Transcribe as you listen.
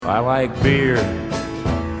I like beer.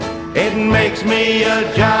 It makes me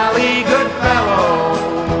a jolly good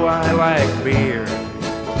fellow. I like beer.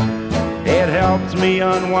 It helps me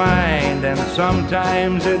unwind, and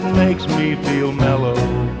sometimes it makes me feel mellow.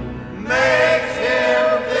 Makes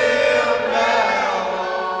him feel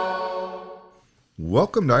mellow.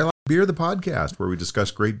 Welcome to I Like Beer, the podcast, where we discuss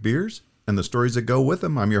great beers and the stories that go with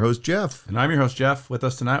them. I'm your host, Jeff. And I'm your host, Jeff. With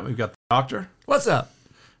us tonight, we've got the doctor. What's up?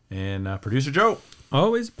 And producer Joe.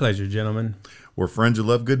 Always a pleasure, gentlemen. We're friends who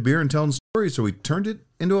love good beer and telling stories, so we turned it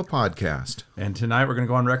into a podcast. And tonight we're going to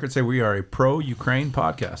go on record and say we are a pro-Ukraine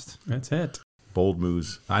podcast. That's it. Bold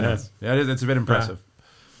moves. I know. Yes. Yeah, it's a bit impressive.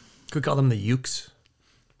 Could we call them the Ukes?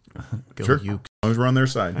 Go Sure. Ukes. As long as we're on their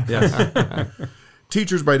side. Yes.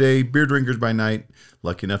 Teachers by day, beer drinkers by night.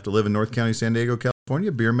 Lucky enough to live in North County, San Diego,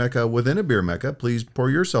 California. Beer mecca within a beer mecca. Please pour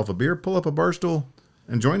yourself a beer, pull up a bar stool,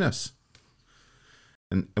 and join us.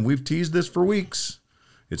 And we've teased this for weeks.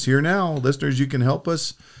 It's here now. Listeners, you can help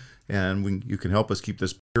us, and you can help us keep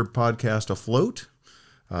this beer podcast afloat.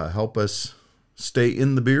 Help us stay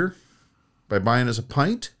in the beer by buying us a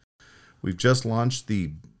pint. We've just launched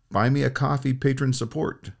the Buy Me a Coffee patron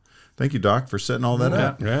support. Thank you, Doc, for setting all that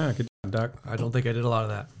up. Yeah, good job, Doc. I don't think I did a lot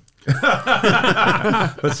of that.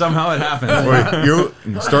 But somehow it happened.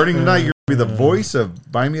 Boy, starting tonight, you're going to be the voice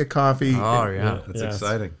of Buy Me a Coffee. Oh, yeah. That's Yes.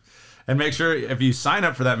 exciting. And make sure if you sign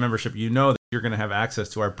up for that membership, you know that you're going to have access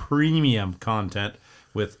to our premium content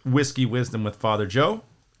with Whiskey Wisdom with Father Joe.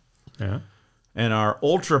 Yeah. And our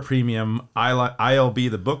ultra premium ILB,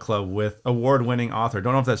 the book club, with award-winning author.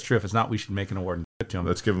 Don't know if that's true. If it's not, we should make an award and give it to him.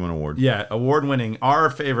 Let's give him an award. Yeah, award-winning, our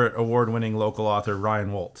favorite award-winning local author,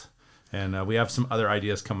 Ryan Wolt. And we have some other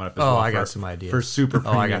ideas coming up as well. I got some ideas. For super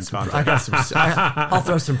premium content. I'll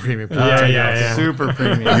throw some premium Yeah, content. yeah. Super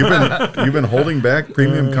premium. You've been holding back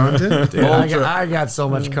premium content? Dude, I got so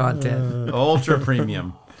much content. Ultra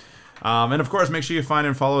premium. And of course, make sure you find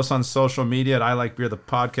and follow us on social media at I Like Beer the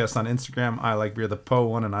Podcast on Instagram, I Like Beer the Po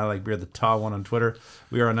one, and I Like Beer the Ta one on Twitter.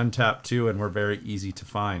 We are on Untapped too, and we're very easy to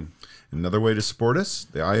find. Another way to support us,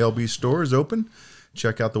 the ILB store is open.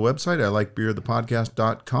 Check out the website,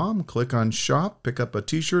 ILikeBeerThePodcast.com. Click on shop, pick up a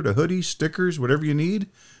t-shirt, a hoodie, stickers, whatever you need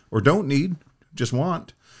or don't need, just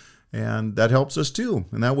want. And that helps us too.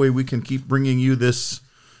 And that way we can keep bringing you this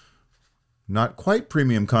not quite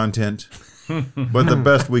premium content, but the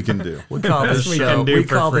best we can do. We call this we show. can do We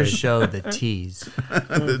for call this free. show the tease.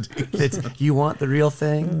 You want the real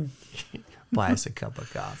thing? Buy us a cup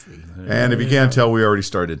of coffee. And if you can't tell, we already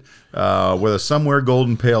started with a Somewhere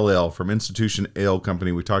Golden Pale Ale from Institution Ale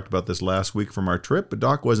Company. We talked about this last week from our trip, but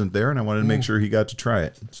Doc wasn't there, and I wanted to make sure he got to try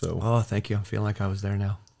it. So, Oh, thank you. I'm feeling like I was there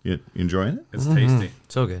now. you enjoying it? It's tasty.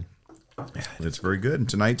 So good. It's very good. And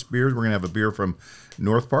tonight's beers, we're going to have a beer from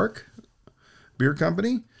North Park Beer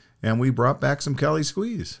Company, and we brought back some Cali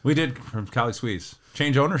Squeeze. We did from Cali Squeeze.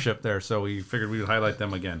 Change ownership there, so we figured we would highlight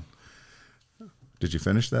them again. Did you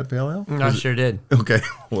finish that pale ale? I sure did. Okay.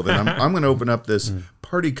 Well, then I'm going to open up this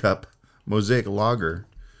Party Cup Mosaic Lager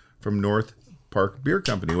from North Park Beer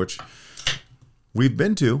Company, which we've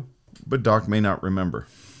been to, but Doc may not remember.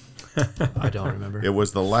 I don't remember. It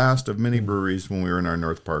was the last of many breweries when we were in our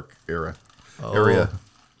North Park area.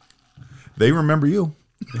 They remember you.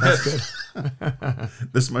 That's good.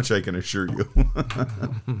 This much I can assure you.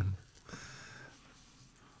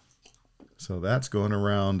 So that's going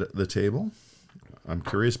around the table. I'm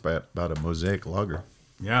curious about a Mosaic Lager.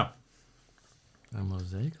 Yeah. A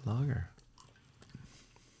Mosaic Lager.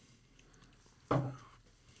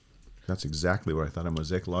 That's exactly what I thought a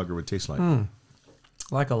Mosaic Lager would taste like.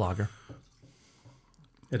 Like a lager.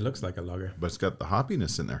 It looks like a lager. But it's got the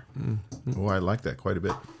hoppiness in there. Oh, I like that quite a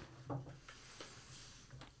bit.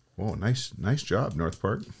 Oh, nice job, North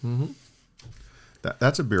Park.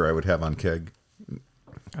 That's a beer I would have on keg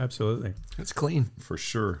Absolutely. It's clean. for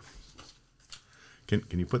sure.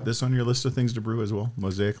 Can you put this on your list of things to brew as well?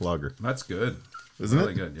 Mosaic Lager. That's good. Isn't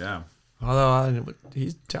really it? good, yeah. Although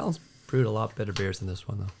he's Talon's brewed a lot better beers than this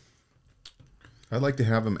one, though. I'd like to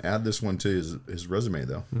have him add this one to his resume,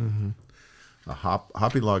 though. A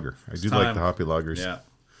hoppy lager. I do like time. the hoppy lagers. Yeah.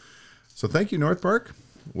 So thank you, North Park.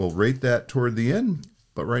 We'll rate that toward the end.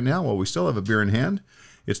 But right now, while we still have a beer in hand,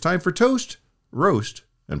 it's time for toast, roast,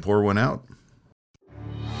 and pour one out.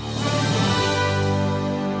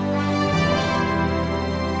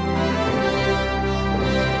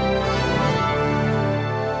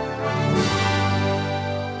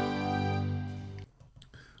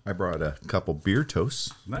 I brought a couple beer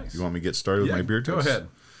toasts. Nice. You want me to get started with my beer Go toasts? ahead.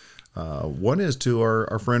 One is to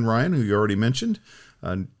our friend Ryan, who you already mentioned.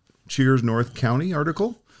 Cheers North County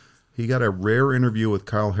article. He got a rare interview with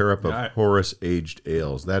Kyle Harrop of Right. Horace Aged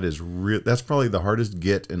Ales. That is that's probably the hardest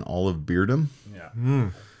get in all of beerdom. Yeah.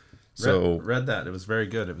 So Read that. It was very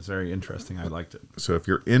good. It was very interesting. I liked it. So if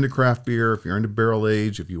you're into craft beer, if you're into barrel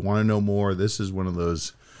age, if you want to know more, this is one of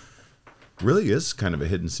those. Really is kind of a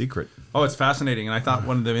hidden secret. Oh, it's fascinating. And I thought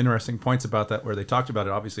one of the interesting points about that, where they talked about it,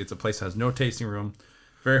 obviously it's a place that has no tasting room,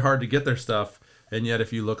 very hard to get their stuff. And yet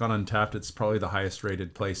if you look on Untapped, it's probably the highest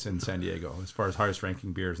rated place in San Diego as far as highest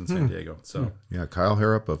ranking beers in San Diego. So Yeah, Kyle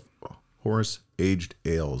Harrop of Horace Aged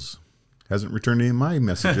Ales. Hasn't returned any of my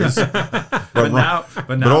messages. but now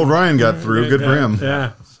old Ryan got through. Good for him.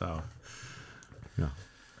 Yeah. So Yeah.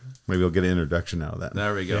 Maybe we'll get an introduction out of that.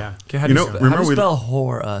 there we go. Yeah. Okay, how You do know, you, remember how do we- you spell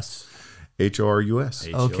Horus?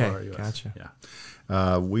 HRUS. Okay, HORUS. gotcha.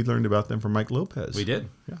 Yeah, We learned about them from Mike Lopez. we did.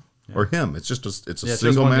 Yeah. Or him. It's just it's a Yeah, it's just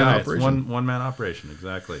single one man guy. operation. It's one man operation.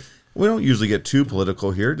 Exactly. We don't usually get too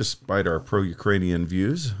political here, despite our pro-Ukrainian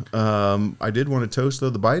views. I did want to toast, though,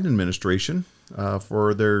 the Biden administration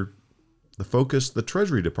for the focus the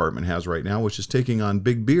Treasury Department has right now, which is taking on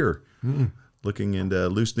big beer, looking into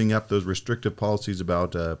loosening up those restrictive policies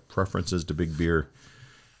about preferences to big beer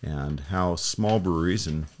and how small breweries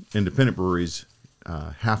and independent breweries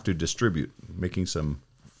have to distribute, making some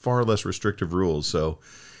far less restrictive rules. So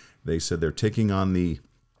they said they're taking on the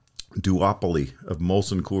duopoly of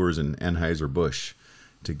Molson Coors and Anheuser-Busch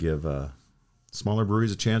to give smaller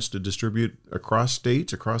breweries a chance to distribute across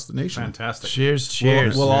states, across the nation. Fantastic. Cheers.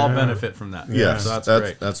 We'll all Yeah. benefit from that. Yes, So that's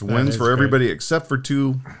great. That's wins is for great. everybody except for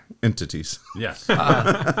two entities. Yes.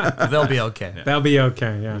 They'll be okay. That'll be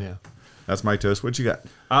okay. Yeah. Yeah. That's my toast. What you got?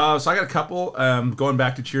 So I got a couple. Going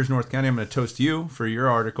back to Cheers North County, I'm going to toast you for your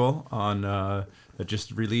article on that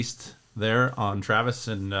just released there on Travis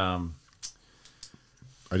and.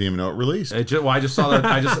 I didn't even know it released. I just saw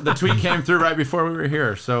that. The tweet came through right before we were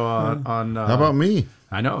here. So on. How about me?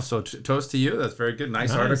 I know. So toast to you. That's very good.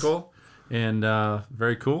 Nice article, and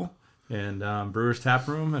very cool. And Brewers Tap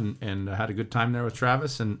Room, and had a good time there with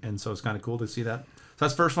Travis, and so it's kind of cool to see that. So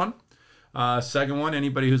that's the first one. Second one,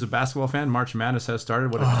 anybody who's a basketball fan, March Madness has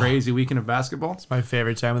started. What a crazy weekend of basketball. It's my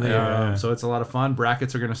favorite time of the year. So it's a lot of fun.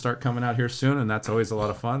 Brackets are going to start coming out here soon, and that's always a lot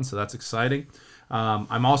of fun. So that's exciting.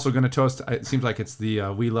 I'm also going to toast. It seems like it's the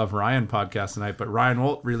We Love Ryan podcast tonight, but Ryan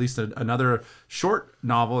Wolt released another short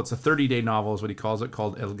novel. It's a 30-day novel, is what he calls it,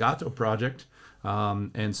 called El Gato Project.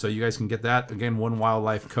 And so you guys can get that again. One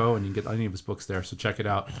Wildlife Co. and you can get any of his books there. So check it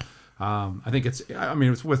out. I think it's. I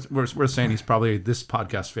mean, it's we're saying he's probably this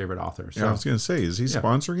podcast's favorite author. So. Yeah, I was going to say, is he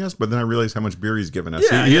sponsoring us? But then I realized how much beer he's given us.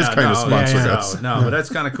 Yeah, he is kind of sponsoring yeah. us. No, but that's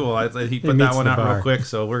kind of cool. He put that meets one the out real bar. quick,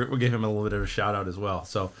 so we'll give him a little bit of a shout out as well.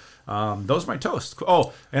 So those are my toasts.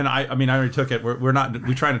 Oh, and I mean, I already took it.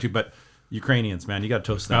 We try not to, but Ukrainians, man, you got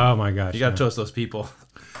to toast them. Oh my gosh. You got to toast those people.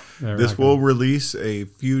 They're This rocking. will release a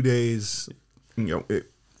few days,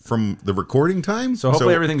 from the recording time. So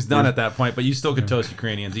hopefully everything's done at that point, but you still could toast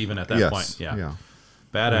Ukrainians even at that Yes. point. Yeah. Yeah,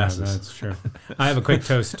 Badasses. that's true. I have a quick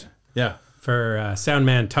toast Yeah. for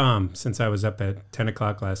Soundman Tom, since I was up at 10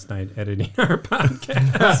 o'clock last night editing our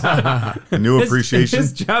podcast. A new appreciation.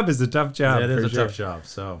 His job is a tough job. It is for a sure. tough job.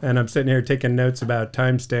 So And I'm sitting here taking notes about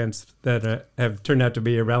timestamps that have turned out to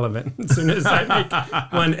be irrelevant. As soon as I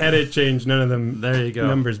make one edit change, none of them there you go.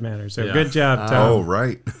 numbers matter. So Yeah. good job, Tom. Oh,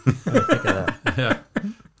 right. Yeah.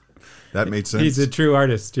 That made sense. He's a true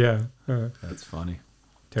artist, yeah. That's funny.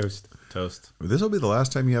 Toast. Toast. This will be the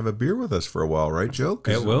last time you have a beer with us for a while, right, Joe?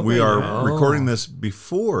 'Cause It will We be, are yeah. recording this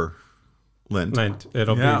before Lent. Lent.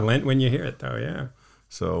 It'll Yeah. be Lent when you hear it, though, yeah.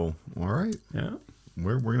 So, all right. Yeah,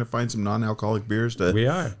 We're going to find some non-alcoholic beers we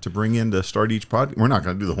are. to bring in to start each pod. We're not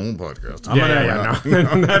going to do the whole podcast.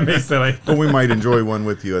 No. That'd be silly. But we might enjoy one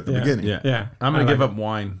with you at the Yeah. beginning. Yeah. Yeah. I'm going I to give like up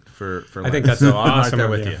wine for I think Lent. that's so I'm awesome right there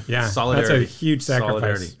of with you. you. Yeah, Solidarity. that's a huge sacrifice.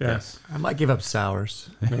 Solidarity. Yeah. Yes. I might give up sours.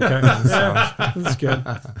 Okay. Yeah, that's good.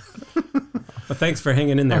 Well, thanks for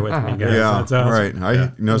hanging in there with me, guys. Yeah, That's awesome. right.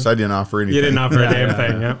 I noticed I didn't offer anything. You didn't offer a damn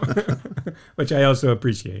thing, yeah. Which I also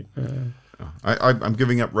appreciate. I'm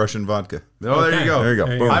giving up Russian vodka. Oh, there you Okay. go. There you go.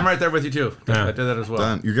 There you Boom. go. I'm right there with you too. Yeah. I did that as well.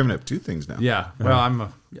 Done. You're giving up two things now. Yeah. Well, I'm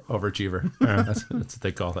a overachiever. That's what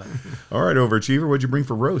they call that. All right, overachiever. What'd you bring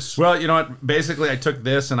for roast? Well, you know what? Basically, I took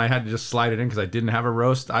this and I had to just slide it in because I didn't have a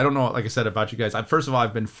roast. I don't know, like I said, about you guys. First of all,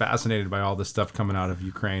 I've been fascinated by all this stuff coming out of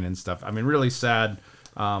Ukraine and stuff. I mean, really sad.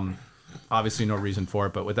 Obviously, no reason for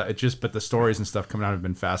it, but with that, but the stories and stuff coming out have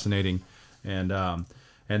been fascinating.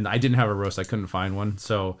 And I didn't have a roast. I couldn't find one.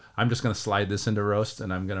 So I'm just going to slide this into roast,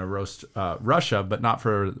 and I'm going to roast Russia, but not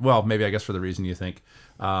for, well, maybe I guess for the reason you think.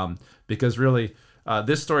 Because really,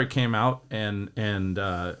 this story came out and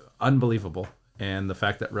unbelievable. And the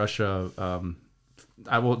fact that Russia,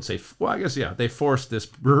 I won't say, well, I guess, yeah, they forced this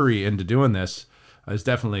brewery into doing this. It's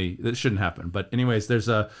definitely, it shouldn't happen. But anyways, there's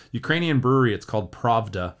a Ukrainian brewery. It's called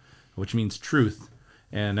Pravda, which means truth.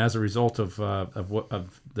 And as a result of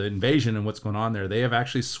the invasion and what's going on there, they have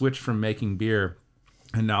actually switched from making beer,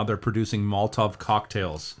 and now they're producing Molotov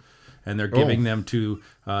cocktails, and they're giving them to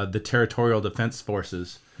the Territorial Defense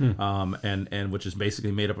Forces, and which is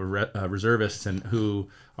basically made up of reservists and who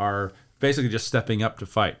are basically just stepping up to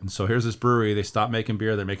fight. And so here's this brewery. They stopped making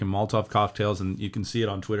beer. They're making Molotov cocktails, and you can see it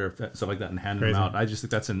on Twitter, stuff like that, and handing them out. I just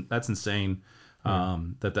think that's insane.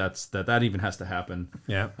 That even has to happen.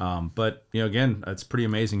 Yeah. But again, it's pretty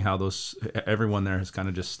amazing how everyone there has kind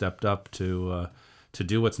of just stepped up to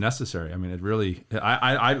do what's necessary. I mean, it really,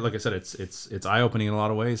 I like I said, it's eye opening in a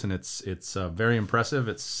lot of ways, and it's very impressive.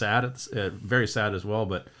 It's sad. It's very sad as well,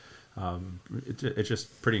 but it's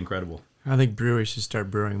just pretty incredible. I think breweries should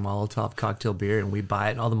start brewing Molotov cocktail beer, and we buy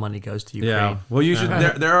it, and all the money goes to Ukraine. Yeah, well, you should.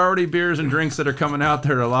 There are already beers and drinks that are coming out.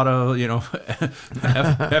 There are a lot of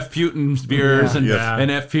F. Putin beers and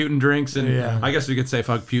F. Putin drinks, and I guess we could say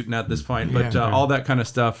fuck Putin at this point, but all that kind of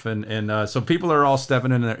stuff, and so people are all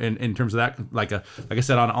stepping in terms of that, like I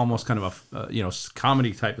said, on almost kind of a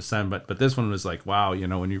comedy type of sound, but this one was like, wow,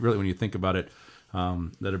 when you think about it,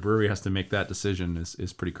 that a brewery has to make that decision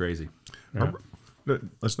is pretty crazy. Yeah.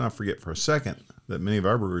 Let's not forget for a second that many of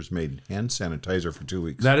our brewers made hand sanitizer for 2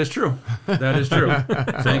 weeks. That is true. That is true.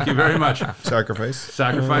 Thank you very much. Sacrifice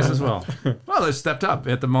as well. Well, they stepped up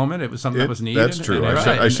at the moment. It was something that was needed. That's true.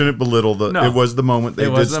 I shouldn't belittle the. No, it was the moment they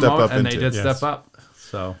did step up, and they did step up.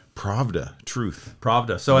 So Pravda, truth.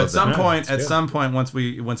 Pravda. So at some point,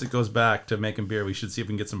 once it goes back to making beer, we should see if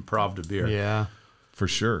we can get some Pravda beer. Yeah, for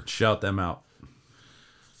sure. Shout them out. All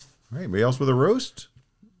right. Anybody else with a roast?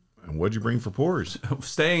 And what'd you bring for pours?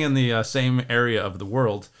 Staying in the same area of the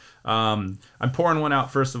world, I'm pouring one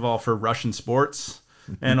out, first of all, for Russian sports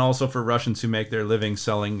and also for Russians who make their living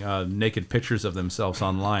selling naked pictures of themselves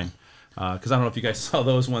online. Because I don't know if you guys saw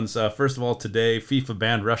those ones. First of all, today, FIFA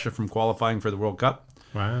banned Russia from qualifying for the World Cup.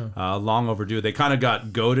 Wow. Long overdue. They kind of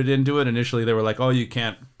got goaded into it. Initially, they were like, oh, you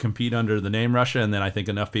can't compete under the name Russia. And then I think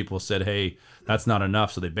enough people said, hey, that's not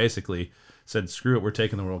enough. So they basically said, screw it, we're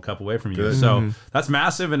taking the World Cup away from you. Good. So that's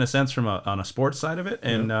massive in a sense on a sports side of it.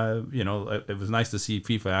 And, it was nice to see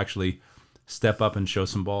FIFA actually step up and show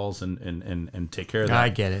some balls and take care of that. I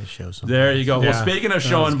get it. Show some There balls. You go. Yeah. Well, speaking of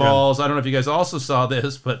showing balls, I don't know if you guys also saw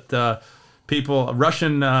this, but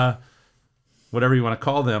Russian, whatever you want to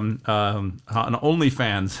call them, on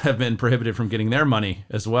OnlyFans have been prohibited from getting their money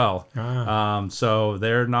as well. So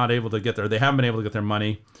they're not able to get they haven't been able to get their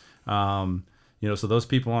money. So those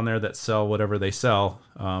people on there that sell whatever they sell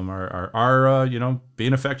are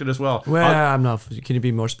being affected as well. Well, I'm not. Can you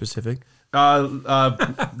be more specific?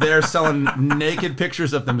 They're selling naked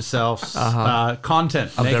pictures of themselves,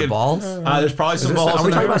 content of naked their balls. There's probably some balls. Are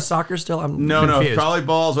we talking about soccer still? I'm no, confused. Probably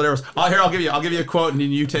balls, whatever. I'll give you a quote, and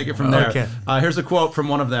you take it from there. Okay. Here's a quote from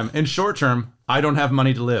one of them. In short term, I don't have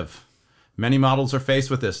money to live. Many models are faced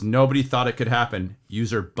with this. Nobody thought it could happen.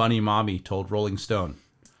 User Bunny Mommy told Rolling Stone,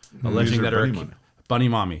 alleging that her Bunny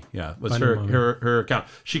Mommy, was her account.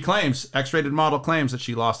 She claims, X-rated model claims that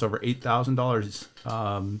she lost over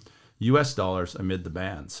 $8,000 US dollars amid the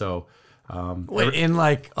ban. So, in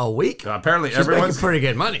like a week, apparently she's making pretty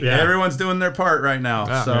good money. Yeah, everyone's doing their part right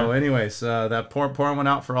now. Anyways, that pouring went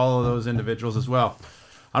out for all of those individuals as well.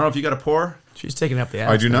 I don't know if you got a pour. She's taking up the ass.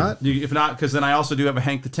 I do not. If not, because then I also do have a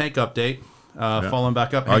Hank the Tank update. Following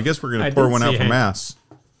back up. I guess we're gonna pour one out for mass.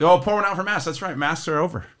 Oh, pour one out for masks. That's right. Masks are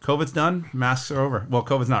over. COVID's done. Masks are over. Well,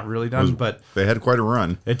 COVID's not really done, but they had quite a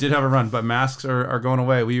run. It did have a run, but masks are going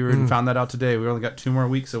away. We found that out today. We only got 2 more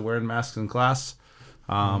weeks of wearing masks in class,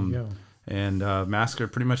 and masks are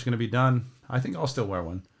pretty much going to be done. I think I'll still wear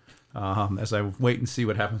one as I wait and see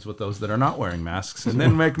what happens with those that are not wearing masks, and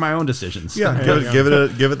then make my own decisions. Yeah, give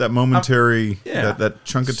it that momentary that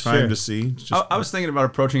chunk of time to see. I was thinking about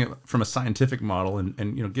approaching it from a scientific model,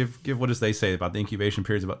 and give what does they say about the incubation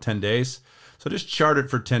period is about 10 days. So just chart it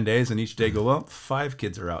for 10 days, and each day go, well, 5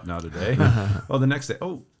 kids are out now today. Well, the next day,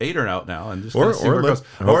 8 are out now, and just see where it goes.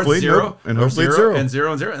 Or it's 0, and hopefully it's 0 and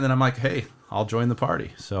 0 and 0, and then I'm like, hey, I'll join the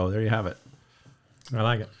party. So there you have it. I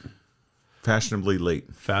like it. Fashionably late.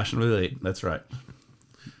 That's right.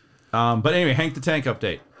 But anyway, Hank the Tank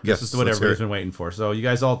update. Yes, This is what let's hear everybody's it. been waiting for. So you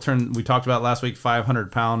guys all we talked about last week,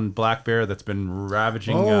 500-pound black bear that's been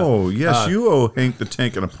ravaging. Oh, yes, you owe Hank the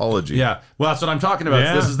Tank an apology. Yeah, well, that's what I'm talking about.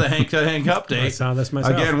 Yeah. This is the Hank update. I saw this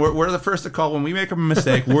myself. Again, we're the first to call when we make a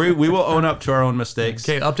mistake. We will own up to our own mistakes.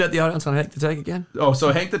 Okay, update the audience on Hank the Tank again. Oh,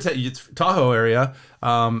 so Hank the Tank, it's Tahoe area.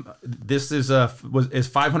 This is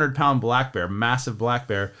 500-pound black bear, massive black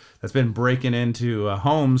bear that's been breaking into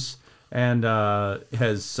homes and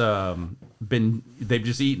has been. They've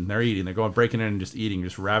just eaten. They're eating. They're breaking in and just eating,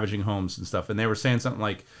 just ravaging homes and stuff. And they were saying something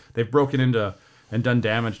like they've broken into and done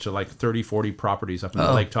damage to like 30, 40 properties up in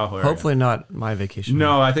the Lake Tahoe area. Hopefully not my vacation.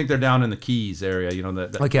 No, I think they're down in the Keys area. You know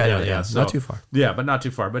that. Okay, yeah. Not too far. Yeah, but not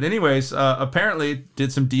too far. But anyways, apparently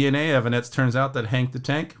did some DNA evidence. Turns out that Hank the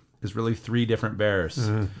Tank is really 3 different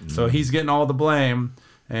bears. So he's getting all the blame.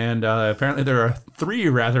 And apparently there are 3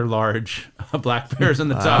 rather large black bears in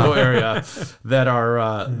the Tahoe area that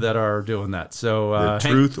are doing that. So The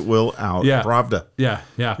truth will out. Yeah. Pravda. Yeah,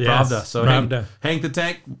 Yes, Pravda. So Pravda. Hank the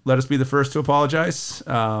Tank, let us be the first to apologize.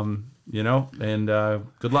 And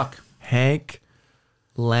good luck. Hank,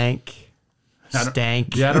 Lank,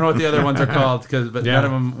 Stank. Yeah, I don't know what the other ones are called, but Yeah. none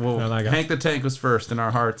of them will. I like it. Hank the Tank was first in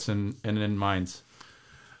our hearts and in minds.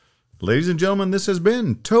 Ladies and gentlemen, this has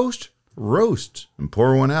been Toast, Roast, and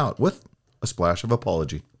Pour One Out with a splash of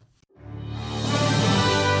apology.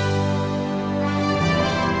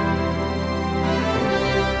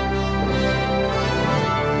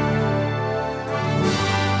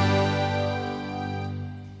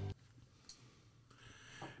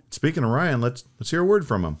 Speaking of Ryan, let's hear a word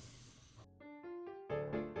from him.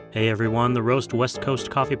 Hey everyone, the Roast West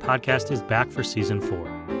Coast Coffee Podcast is back for Season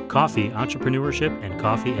 4. Coffee, entrepreneurship, and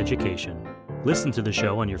coffee education. Listen to the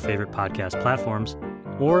show on your favorite podcast platforms,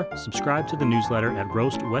 or subscribe to the newsletter at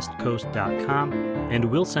roastwestcoast.com, and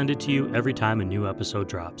we'll send it to you every time a new episode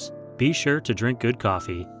drops. Be sure to drink good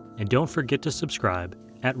coffee, and don't forget to subscribe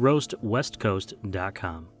at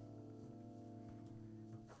roastwestcoast.com.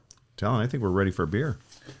 Talon, I think we're ready for a beer.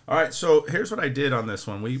 All right, so here's what I did on this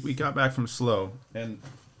one. We got back from Slow, and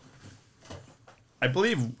I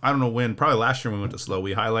believe, I don't know when, probably last year when we went to Slow,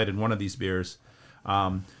 we highlighted one of these beers.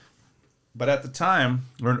 But at the time,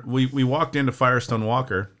 we walked into Firestone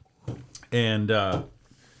Walker and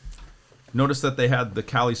noticed that they had the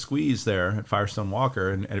Cali Squeeze there at Firestone Walker.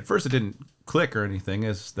 And at first it didn't click or anything,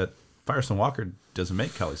 is that Firestone Walker doesn't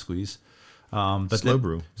make Cali Squeeze. But Slow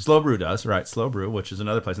Brew. Slow Brew does, right? Slow Brew, which is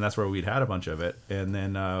another place, and that's where we'd had a bunch of it. And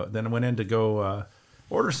then I went in to go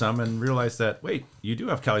order some and realized that, wait, you do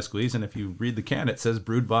have Cali Squeeze, and if you read the can, it says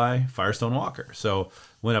brewed by Firestone Walker. So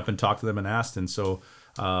went up and talked to them and asked, and so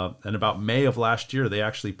in about May of last year, they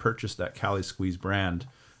actually purchased that Cali Squeeze brand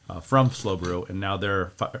from Slow Brew, and now their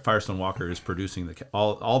Firestone Walker is producing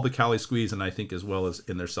all the Cali Squeeze, and I think as well as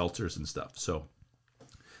in their seltzers and stuff. So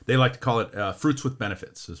they like to call it fruits with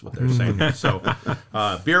benefits, is what they're saying here. So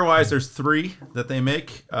beer-wise, there's 3 that they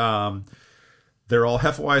make. They're all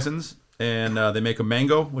Hefeweizens, and they make a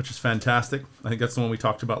mango, which is fantastic. I think that's the one we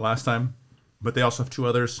talked about last time. But they also have 2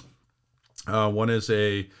 others. One is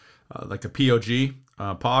like a POG,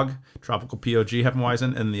 POG, tropical POG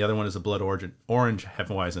Hefeweizen, and the other one is a blood orange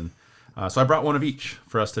Hefeweizen. So I brought one of each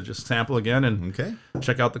for us to just sample again and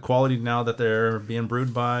check out the quality now that they're being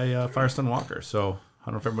brewed by Firestone Walker. So I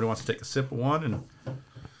don't know if everybody wants to take a sip of one and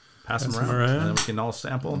pass them around, and then we can all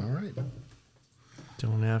sample. All right.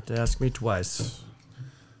 Don't have to ask me twice.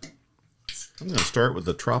 I'm going to start with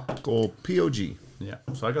the tropical POG. Yeah,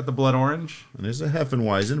 so I got the blood orange. And it's a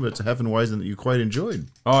Hefeweizen, but it's a Hefeweizen that you quite enjoyed.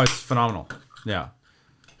 Oh, it's phenomenal. Yeah.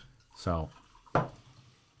 So.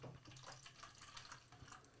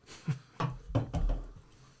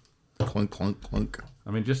 Clunk, clunk, clunk.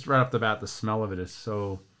 I mean, just right off the bat, the smell of it is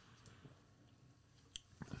so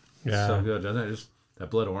good, doesn't it? Just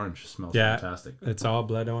that blood orange smells fantastic. It's all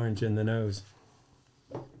blood orange in the nose.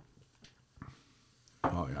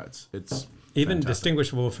 Oh yeah, it's Even fantastic.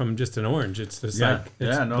 distinguishable from just an orange. It's just like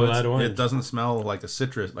it's no, blood orange. it doesn't smell like a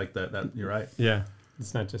citrus like that. That you're right. Yeah,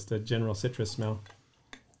 it's not just a general citrus smell.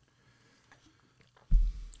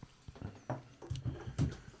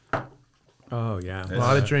 Oh yeah, A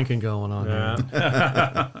lot of drinking going on here.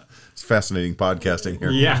 yeah, It's fascinating podcasting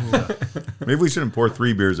here. yeah. Maybe we shouldn't pour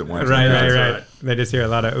 3 beers at once. right. They just hear a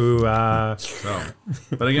lot of ooh. So,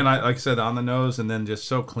 but again, like I said, on the nose, and then just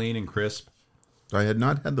so clean and crisp. I had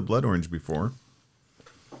not had the blood orange before.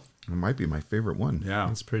 It might be my favorite one.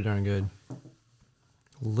 Yeah, It's pretty darn good.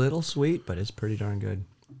 Little sweet, but it's pretty darn good.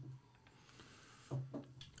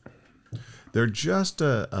 They're just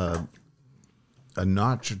a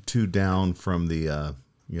notch or 2 down from the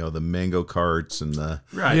the mango carts and the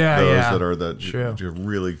right. Yeah, those yeah. that are the True.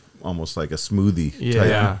 really almost like a smoothie.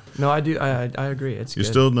 Yeah. No, I do. I agree. It's You good.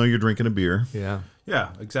 still know you're drinking a beer. Yeah. Yeah,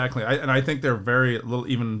 exactly. And I think they're very little,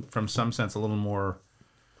 even from some sense, a little more.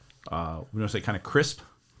 We want to say kind of crisp.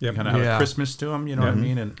 Yep. Kind of have Yeah. a crispness to them. You know what I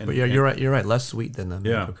mean? And But yeah, you're right. You're right. Less sweet than the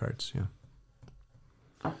Yeah. mango carts.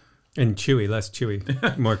 Yeah. And chewy, less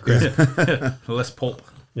chewy, more crisp. less pulp.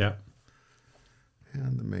 Yeah.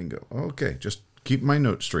 And the mango. Okay, just keep my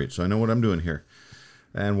notes straight so I know what I'm doing here.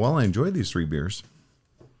 And while I enjoy these 3 beers,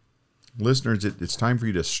 listeners, it's time for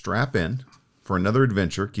you to strap in for another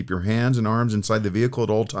adventure. Keep your hands and arms inside the vehicle at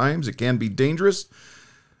all times. It can be dangerous.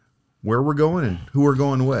 Where we're going and who we're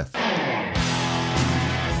going with.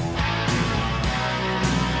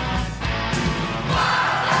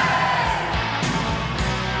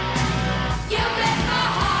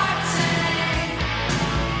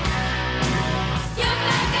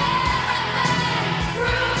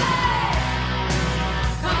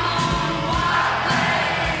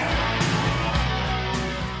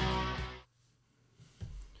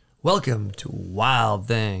 Welcome to Wild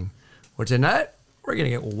Thing, where tonight we're going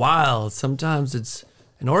to get wild. Sometimes it's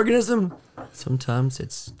an organism, sometimes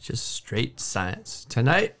it's just straight science.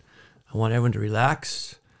 Tonight, I want everyone to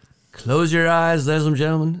relax. Close your eyes, ladies and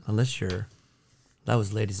gentlemen, unless you're. That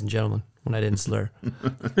was ladies and gentlemen when I didn't slur. Hey,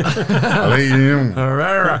 I didn't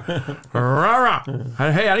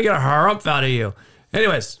get a harumph out of you.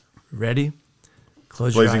 Anyways, ready?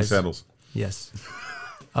 Close your Blazing eyes. Saddles. Yes.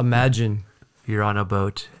 Imagine you're on a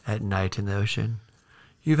boat at night in the ocean.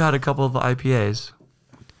 You've had a couple of IPAs.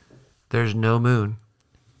 There's no moon.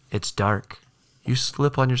 It's dark. You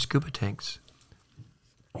slip on your scuba tanks.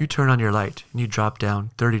 You turn on your light and you drop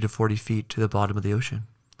down 30 to 40 feet to the bottom of the ocean.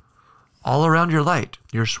 All around your light,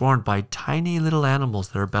 you're swarmed by tiny little animals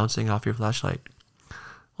that are bouncing off your flashlight.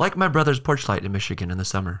 Like my brother's porch light in Michigan in the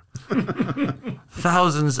summer.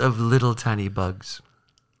 Thousands of little tiny bugs.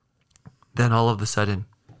 Then all of a sudden,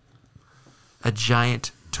 a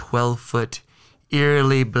giant 12-foot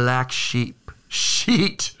eerily black sheet. 2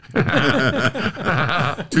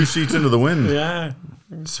 sheets into the wind. Yeah.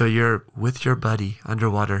 So you're with your buddy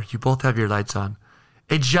underwater. You both have your lights on.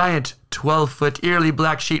 A giant 12-foot eerily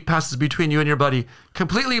black sheet passes between you and your buddy,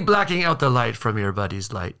 completely blacking out the light from your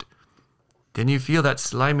buddy's light. Then you feel that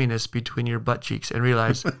sliminess between your butt cheeks and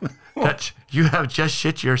realize that you have just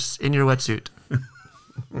shit in your wetsuit.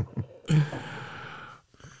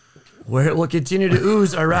 Where it will continue to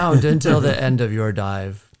ooze around until the end of your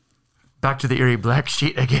dive. Back to the eerie black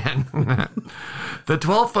sheet again. The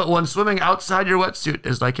 12-foot one swimming outside your wetsuit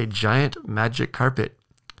is like a giant magic carpet.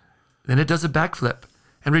 Then it does a backflip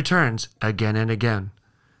and returns again and again.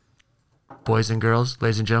 Boys and girls,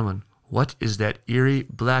 ladies and gentlemen, what is that eerie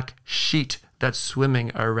black sheet that's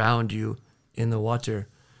swimming around you in the water?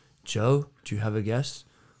 Joe, do you have a guess?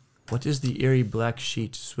 What is the eerie black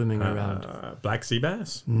sheet swimming around? Black sea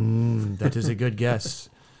bass. That is a good guess.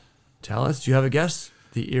 Tallis, do you have a guess?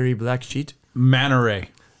 The eerie black sheet? Manta ray.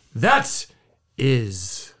 That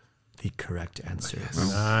is the correct answer.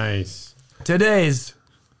 Nice. Today's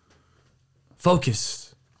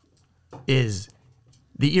focus is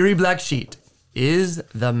the eerie black sheet is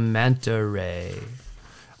the manta ray.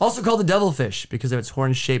 Also called the devilfish because of its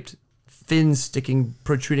horn-shaped fins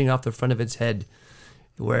protruding off the front of its head,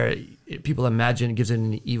 where people imagine it gives it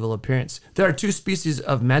an evil appearance. There are 2 species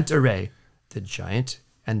of manta ray, the giant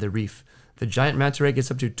and the reef. The giant manta ray gets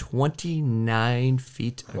up to 29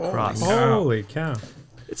 feet across. Holy cow.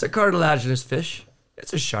 It's a cartilaginous fish.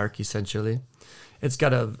 It's a shark, essentially. It's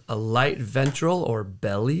got a light ventral or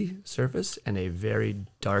belly surface and a very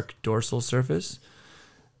dark dorsal surface.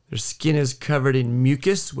 Their skin is covered in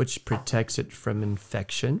mucus, which protects it from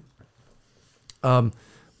infection.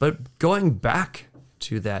 But going back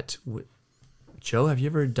to that, Joe, have you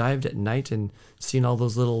ever dived at night and seen all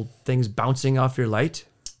those little things bouncing off your light?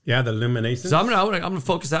 Yeah, the luminescence. So I'm gonna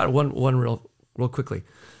focus that one real quickly.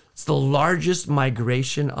 It's the largest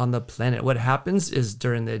migration on the planet. What happens is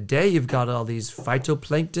during the day you've got all these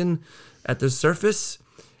phytoplankton at the surface,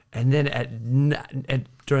 and then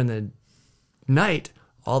during the night,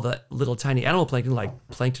 all the little tiny animal plankton, like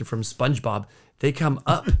plankton from SpongeBob, they come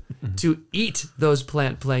up to eat those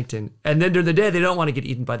plant plankton. And then during the day, they don't want to get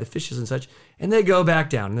eaten by the fishes and such, and they go back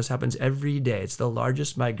down. And this happens every day. It's the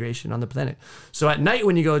largest migration on the planet. So at night,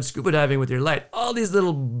 when you go scuba diving with your light, all these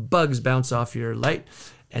little bugs bounce off your light.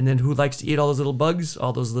 And then who likes to eat all those little bugs,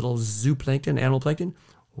 all those little zooplankton, animal plankton?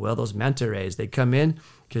 Well, those manta rays, they come in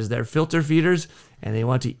because they're filter feeders and they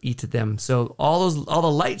want to eat them. So all the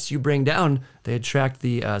lights you bring down, they attract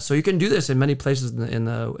the. So you can do this in many places in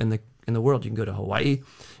the world. You can go to Hawaii,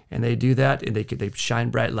 and they do that, and they shine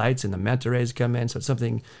bright lights, and the manta rays come in. So it's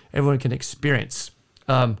something everyone can experience.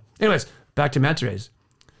 Anyways, back to manta rays.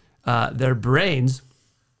 Their brains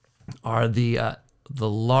are the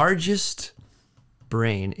largest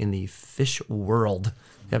brain in the fish world.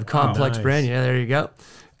 They have complex nice. brain. Yeah, there you go.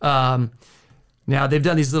 Now they've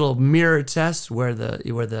done these little mirror tests where the I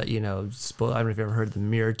don't know if you've ever heard of the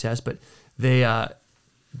mirror test, but they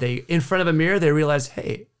in front of a mirror they realize,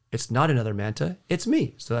 hey, it's not another manta, it's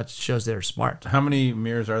me. So that shows they're smart. How many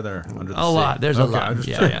mirrors are there under the sea? A lot. There's a lot. I'm just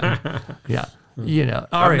Yeah. You know,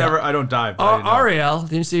 I've Ariel. I don't dive. but I know. Ariel,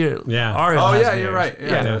 didn't you see it? Yeah. Ariel. Oh has yeah, you're mirrors. right.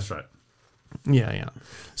 Yeah, that's right. Yeah.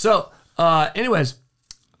 So, anyways,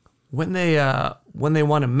 when they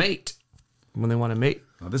want to mate,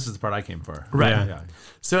 Oh, this is the part I came for. right? Yeah.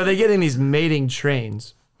 So they get in these mating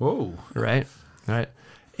trains, Whoa. right?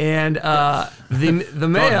 And the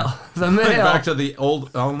male, Back to the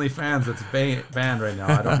old OnlyFans that's banned right now.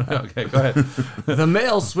 I don't know. Okay, go ahead. the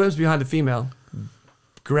male swims behind the female,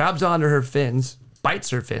 grabs onto her fins,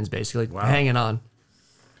 bites her fins, basically hanging on,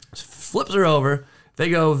 flips her over. They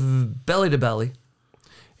go belly to belly,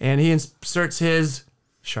 and he inserts his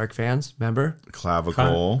shark fans. Remember?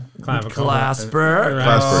 Clavicle. Clasper.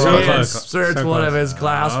 Clasper. He So inserts close. one of his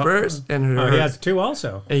claspers in her. Oh, he has two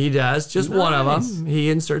also. He does, just one of Nice. them. He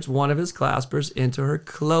inserts one of his claspers into her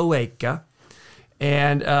cloaca,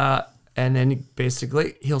 and then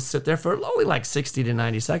basically he'll sit there for only like 60 to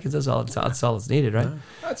 90 seconds. That's all that's needed, right?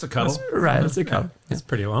 That's a cuddle. Right, it's a couple. It's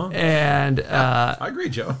pretty long. And I agree,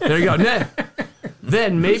 Joe. there you go.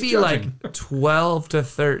 Then maybe like 12 to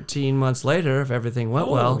 13 months later, if everything went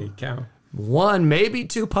well, Holy cow. one, maybe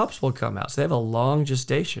two pups will come out. So they have a long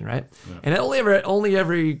gestation, right? Yeah. And only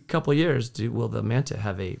every couple of years will the manta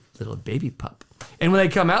have a little baby pup. And when they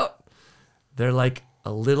come out, they're like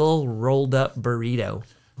a little rolled up burrito,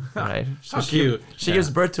 right? How cute. She gives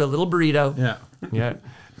birth to a little burrito. Yeah. Yeah.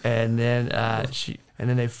 And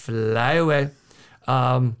then they fly away.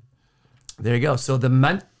 There you go. So the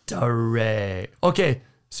manta ray. Okay,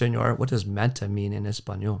 senor, what does manta mean in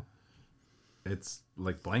Espanol? It's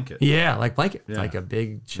like blanket. Yeah, like blanket. Yeah. Like a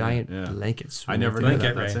big giant Yeah. blanket. I never knew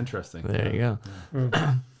Blanket that. That's ray. interesting. There you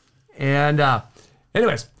go. And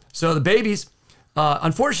anyways, so the babies,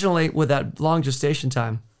 unfortunately, with that long gestation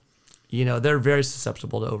time, they're very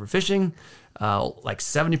susceptible to overfishing. Like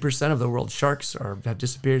 70% of the world's sharks have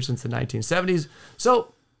disappeared since the 1970s.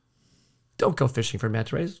 So don't go fishing for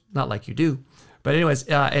manta rays. Not like you do. But anyways,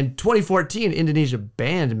 in 2014, Indonesia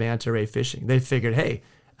banned manta ray fishing. They figured, hey,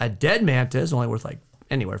 a dead manta is only worth like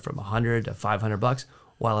anywhere from $100 to $500,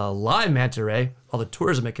 while a live manta ray, all the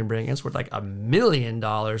tourism it can bring in, is worth like $1 million.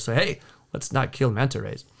 So hey, let's not kill manta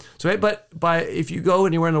rays. So hey, but if you go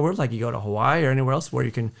anywhere in the world, like you go to Hawaii or anywhere else where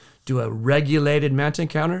you can do a regulated manta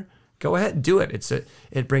encounter, go ahead and do it.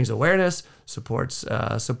 It brings awareness, supports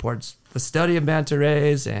the study of manta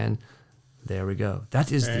rays, and there we go.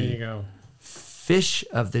 That is There you go. fish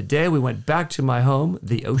of the day. We went back to my home,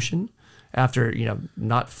 the ocean, after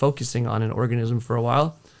not focusing on an organism for a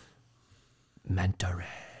while. Manta ray.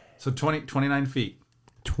 So 29 feet.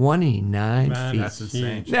 29 Man, feet. That's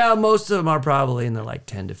insane. Now most of them are probably in the like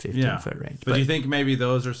 10 to 15 foot range. But do you think maybe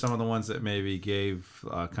those are some of the ones that maybe gave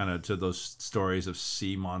kind of to those stories of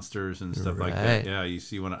sea monsters and stuff like that? Right. Yeah, you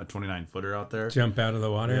see a 29 footer out there. Jump out of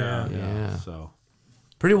the water. Yeah. So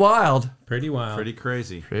Pretty wild. Pretty wild. pretty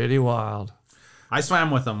crazy. Pretty wild. I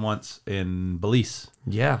swam with them once in Belize.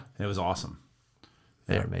 Yeah. It was awesome.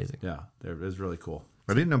 They're amazing. Yeah, it was really cool.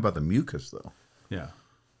 I didn't know about the mucus though. Yeah.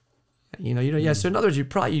 Yeah. So in other words,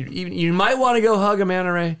 you might want to go hug a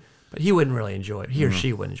manta ray, but he wouldn't really enjoy it. He or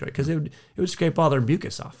she wouldn't enjoy it because it would scrape all their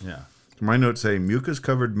mucus off. Yeah. My notes say mucus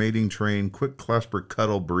covered mating train, quick clasper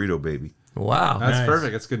cuddle burrito baby. Wow. That's Nice.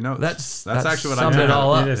 perfect. That's good notes. That's actually what I summed took it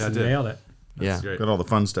all out. up. You just Yeah, I did. nailed it. Yeah. That's great. Got all the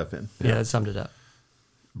fun stuff in. Yeah, that summed it up.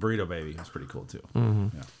 Burrito baby. That's pretty cool too. Yeah.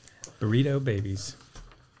 Burrito babies.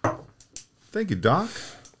 Thank you, Doc.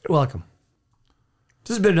 You're welcome.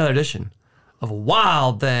 This has been another edition of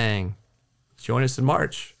Wild Thing. Join us in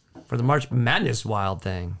March for the March Madness Wild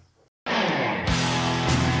Thing.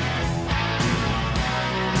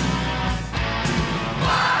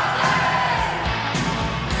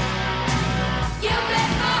 You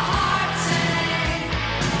make my heart sing.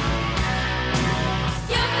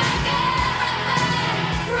 You make everything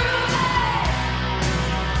groovy.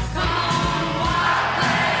 Come on, wild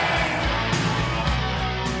thing.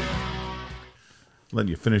 Letting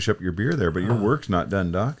you finish up your beer there, but your work's not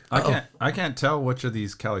done, Doc. I can't tell which of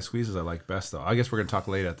these Cali squeezes I like best though. I guess we're gonna talk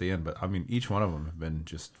late at the end, but I mean each one of them have been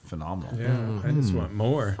just phenomenal. Yeah, I just want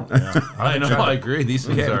more. I know. I agree. These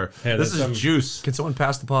things are. Yeah, this there's is some- juice. Can someone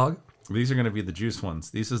pass the pog? These are gonna be the juice ones.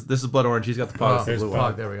 This is blood orange. He's got the pog. There's blue the pog.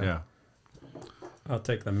 one. There we go. Yeah. I'll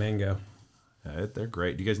take the mango. They're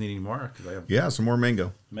great. Do you guys need any more? 'Cause I have Yeah, some more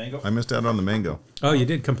mango. mango. I missed out on the mango. Oh, you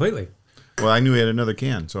did completely. Well, I knew we had another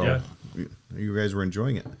can, so Yeah. you guys were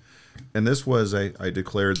enjoying it. And this was, I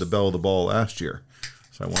declared the belle of the ball last year,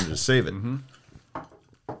 so I wanted to save it.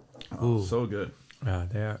 Oh, so good.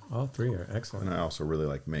 They are, all three are excellent. And I also really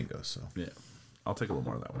like mangoes, so. Yeah. I'll take a little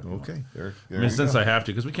more of that one. Okay, there I mean, you since go. I have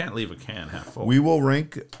to, because we can't leave a can half full. We will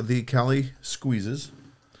rank the Cali squeezes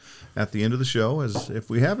at the end of the show as if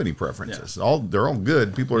we have any preferences. They're all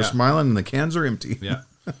good. People are Yeah. smiling and the cans are empty. yeah.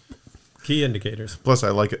 Key indicators. Plus, I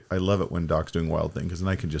like it. I love it when Doc's doing Wild Thing because then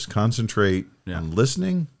I can just concentrate on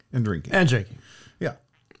listening and drinking. And drinking. Yeah,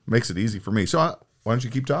 makes it easy for me. So why don't you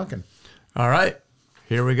keep talking? All right,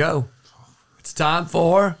 here we go. It's time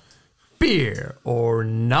for Beer or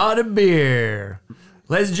Not a Beer.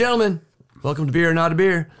 Ladies and gentlemen, welcome to Beer or Not a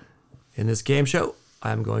Beer. In this game show,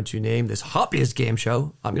 I'm going to name this hoppiest game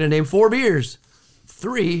show. I'm going to name 4 beers.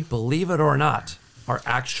 3, believe it or not, are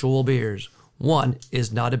actual beers. 1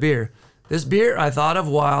 is not a beer. This beer I thought of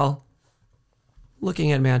while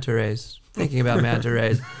looking at manta rays, thinking about manta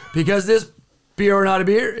rays, because this Beer or Not a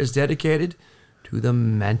Beer is dedicated to the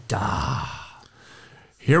manta.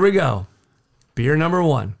 Here we go. Beer number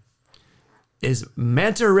 1 is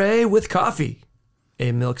Manta Ray with Coffee,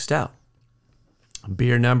 a milk stout.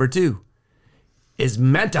 Beer number 2 is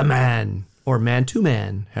Manta Man, or Man to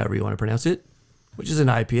Man, however you want to pronounce it, which is an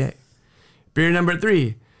IPA. Beer number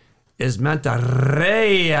 3 is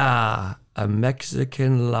Mantarraya, a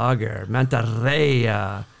Mexican lager.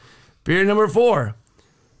 Mantarraya. Beer number 4. Are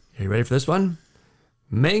you ready for this one?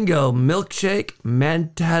 Mango Milkshake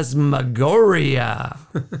Mantasmagoria.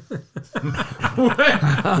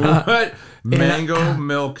 What? Mango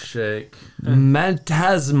milkshake.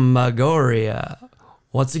 Mantasmagoria.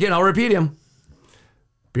 Once again, I'll repeat him.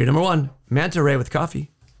 Beer number 1, Manta Ray with Coffee.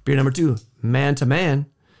 Beer number 2, Manta Man.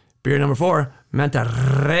 Beer number 4,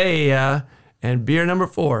 Mantarraya. And beer number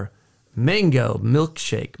 4, Mango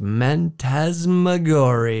Milkshake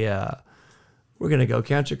Mantasmagoria. We're going to go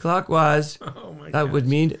counterclockwise. Oh my That would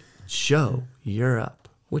mean Joe, you're up,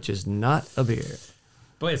 which is not a beer.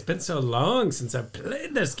 Boy, it's been so long since I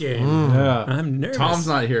played this game. Yeah. I'm nervous. Tom's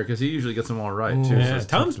not here because he usually gets them all right too. so Yeah, it's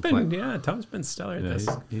tough Tom's to been play. Tom's been stellar at Yeah, this.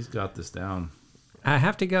 he's got this down. I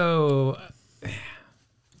have to go.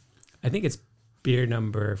 I think it's beer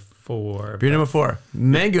number 4. Beer number 4,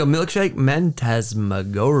 Mango Milkshake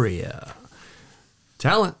Mantasmagoria.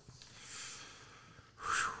 Talent.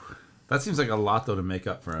 That seems like a lot though to make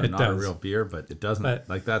up for It not a does. real beer, but it doesn't. But-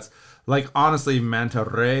 like that's like honestly, Manta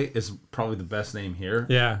Ray is probably the best name here.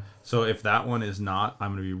 Yeah. So if that one is not,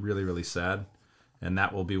 I'm gonna be really really sad, and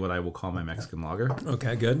that will be what I will call my Mexican lager.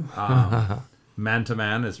 Okay, good. Man to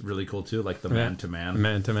Man is really cool too, like the man to man.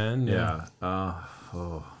 Man to man. Yeah.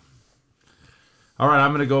 All right,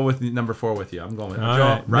 I'm gonna go with number 4 with you. I'm going with All Joe.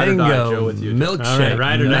 right. Ride or die, Mango Joe with you. Milkshake All right,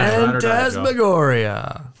 ride or die. Ride or die, Joe.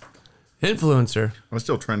 Mantasmagoria. Influencer. I'm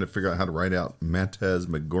still trying to figure out how to write out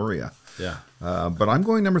Mantasmagoria. Yeah. But I'm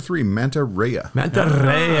going number 3, Manta Ray.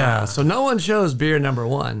 Mantarraya. So no one chose beer number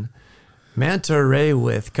 1. Manta Ray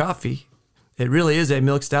with Coffee. It really is a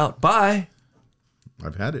milk stout by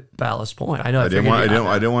I've had it. Ballast Point. I know. I didn't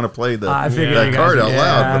want to play I figured that you guys- card out yeah.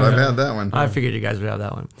 loud, but I've had that one. I figured you guys would have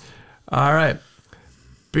that one. All right.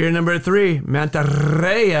 Beer number 3,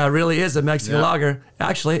 Mantarraya, really is a Mexican lager.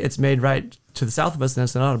 Actually, it's made right to the south of us in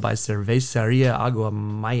Ensenada by Cerveceria Agua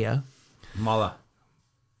Maya. Mala.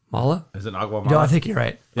 Mala? Is it Agua No, Mala? I think you're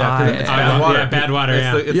right. Yeah, 'cause it's I- bad water. yeah, bad water, It's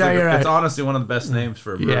yeah. the- it's Yeah, the- you're right. It's honestly one of the best names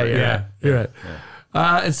for a brewery. Yeah, Yeah. you're right.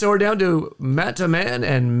 And so we're down to Manta Man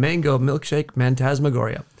and Mango Milkshake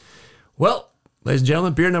Mantasmagoria. Well, ladies and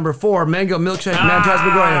gentlemen, beer number 4, Mango Milkshake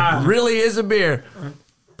Mantasmagoria, really is a beer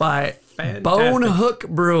by Fantastic. Bone Hook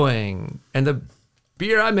Brewing. And the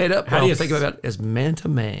beer I made up, How do I'll you think about is Manta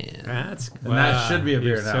Man. That's And that should be a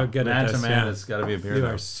beer You're now. so good Man at to this. Man yeah. has got to be a beer You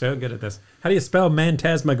now. are so good at this. How do you spell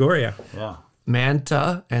Mantasmagoria? Yeah.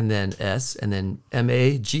 Manta and then S and then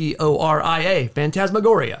Magoria.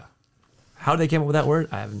 Phantasmagoria. How they came up with that word,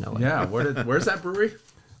 I have no idea. Yeah. Where's that brewery?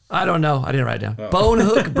 I don't know. I didn't write it down. Bone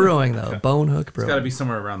Hook Brewing, though. Bone Hook Brewing. It's got to be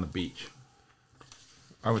somewhere around the beach.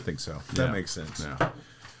 I would think so. That Yeah. makes sense. Yeah.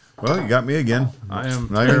 Well, you got me again. I am.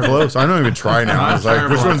 Not even close. I don't even try now. I was like,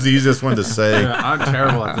 which one's the easiest one to say? Yeah, I'm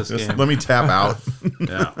terrible at this Just game. let me tap out.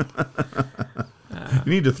 Yeah.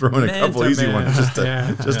 You need to throw in a couple Manta easy Man. ones just to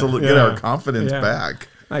Yeah. get our confidence Yeah. back.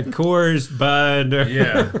 Like Coors, Bud.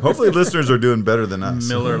 Yeah. Hopefully, listeners are doing better than us.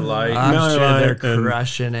 Miller Lite. I'm Miller sure Lite they're and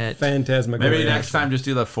crushing it. Phantasmagoria. Maybe next time just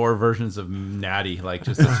do the 4 versions of Natty, like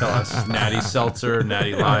just to tell us Natty Seltzer,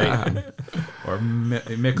 Natty Light, or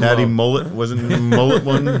Michelob. Natty Mullet wasn't the mullet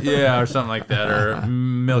one. Yeah, or something like that, or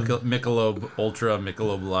Michelob Ultra,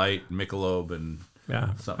 Michelob Light, Michelob, and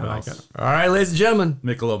Yeah, something I like else. it. All right, ladies and gentlemen.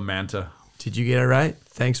 Michelob Manta. Did you get it right?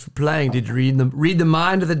 Thanks for playing. Did you read the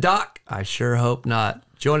mind of the doc? I sure hope not.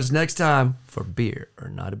 Join us next time for Beer or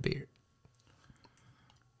Not a Beer.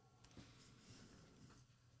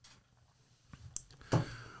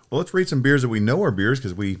 Well, let's rate some beers that we know are beers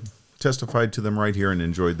because we testified to them right here and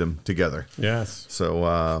enjoyed them together. Yes.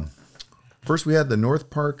 So first we had the North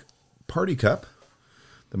Park Party Cup,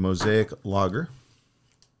 the Mosaic Lager.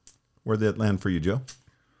 Where'd that land for you, Joe?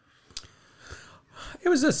 It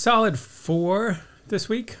was a solid 4 this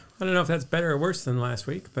week. I don't know if that's better or worse than last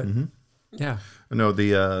week, but yeah. No,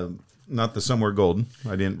 the not the Somewhere Golden.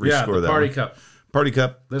 I didn't rescore Yeah, the that Party one. Cup. Party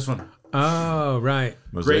Cup. This one. Oh, right.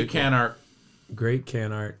 Mosaic. Great can art. Great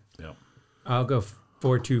can art. Yep. I'll go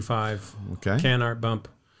 4.25. Okay. Can art bump.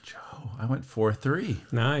 I went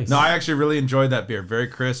 4.3. Nice. No, I actually really enjoyed that beer. Very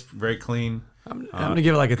crisp, very clean. I'm going to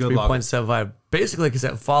give it like a good lager. 3.75. Basically, because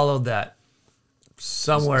it followed that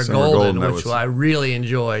Somewhere Somewhere Golden, Golden, that which was- I really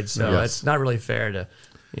enjoyed. So Yes. it's not really fair to,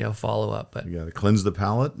 follow up. But You got to cleanse the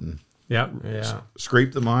palate and Yep. yeah.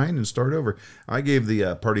 scrape the mind and start over. I gave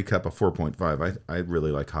the Party Cup a 4.5. I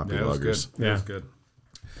really like hoppy Yeah, it was good. lagers. It Yeah. was good.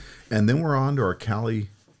 And then we're on to our Cali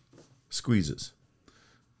Squeezes.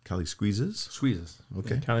 Cali Squeezes? Squeezes.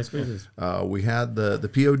 Okay. Cali squeezes. We had the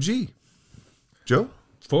POG. Joe?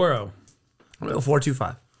 4.0.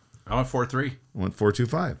 4.25. I went 4.3. Went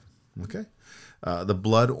 4.25. Okay. The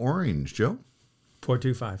Blood Orange. Joe?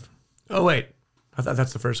 4.25. Oh, wait. I thought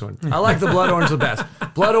that's the first one. I like the Blood Orange the best.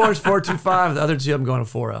 Blood Orange 4.25. The other two I'm going to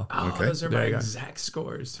 4.0. Oh, Okay. those are There my you go. exact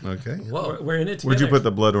scores. Okay. We're in it together. Where'd you put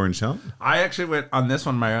the Blood Orange Hump? I actually went on this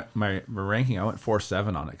one. My ranking. I went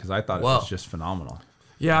 4.7 on it because I thought it Whoa. was just phenomenal.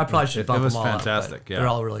 Yeah, I probably should It bump was them all fantastic, up, but yeah. They're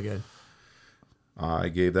all really good. I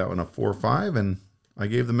gave that one a 4.5, and I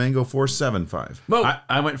gave the Mango 4.75. Whoa.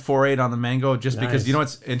 I went 4.8 on the mango just because Nice. you know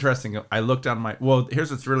what's interesting. I looked on my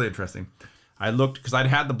here's what's really interesting. I looked because I'd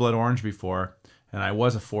had the Blood Orange before, and I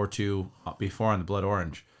was a 4.2 before on the Blood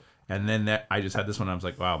Orange, and then I just had this one. And I was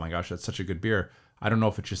like, wow, my gosh, that's such a good beer. I don't know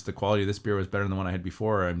if it's just the quality of this beer was better than the one I had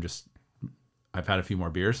before. Or I've had a few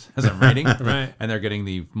more beers as I'm rating, Right. And they're getting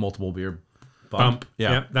the multiple beer Bump.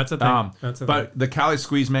 Yeah, Yep, that's a thing. That's a but thing. the Cali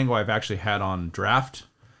Squeeze Mango I've actually had on draft,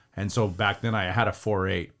 and so back then I had a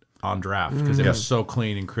 4.8 on draft because it was so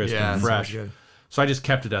clean and crisp Yeah, and that sounds fresh. good. So I just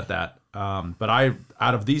kept it at that. But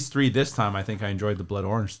out of these three this time, I think I enjoyed the Blood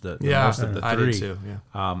Orange the most of the I three. did too. Yeah.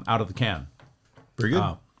 Out of the can. Very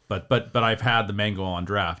good. But I've had the mango on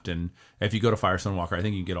draft, and if you go to Firestone Walker, I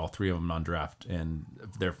think you can get all three of them on draft, and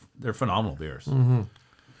they're phenomenal beers.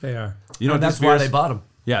 They are. You know, And that's these why beers- they bought them.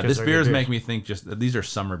 Yeah, this beers make me think these are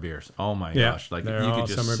summer beers. Oh my Yeah, gosh, like you they're all could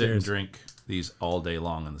just summer sit and beers. drink these all day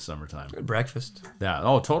long in the summertime. Breakfast. Yeah,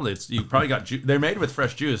 oh totally. You probably got they're made with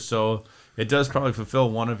fresh juice, so it does probably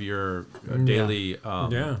fulfill one of your daily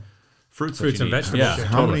Yeah. fruits Fruits that and you need. vegetables. Yeah,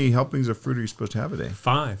 How totally. many helpings of fruit are you supposed to have a day?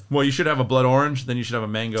 5. Well, you should have a blood orange, then you should have a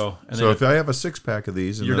mango, and So then if I have a 6-pack of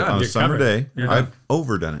these You're done. on a You're summer covered. day, You're I've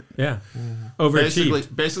overdone it. Yeah. basically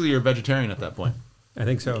Overachieved. you're a vegetarian at that point, I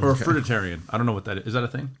think so. or a fruitarian. I don't know what that is. Is that a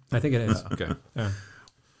thing? I think it is. Okay, Yeah.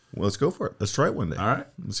 Well, let's go for it. Let's try it one day. all right.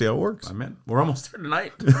 Let's see how it works. I'm in. We're almost there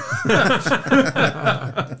tonight.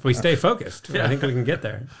 If we stay focused, I think we can get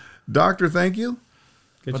there. Doctor, thank you.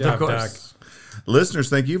 Good But job, of Doc. course. Listeners,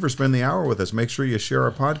 thank you for spending the hour with us. Make sure you share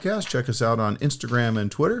our podcast. Check us out on Instagram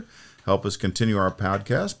and Twitter. Help us continue our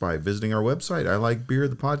podcast by visiting our website,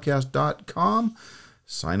 ilikebeerthepodcast.com.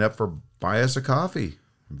 Sign up for Buy Us a Coffee.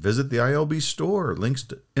 Visit the ILB store. Links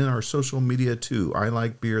in our social media too.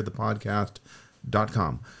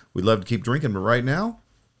 ilikebeerthepodcast.com. We'd love to keep drinking, but right now,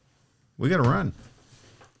 we got to run.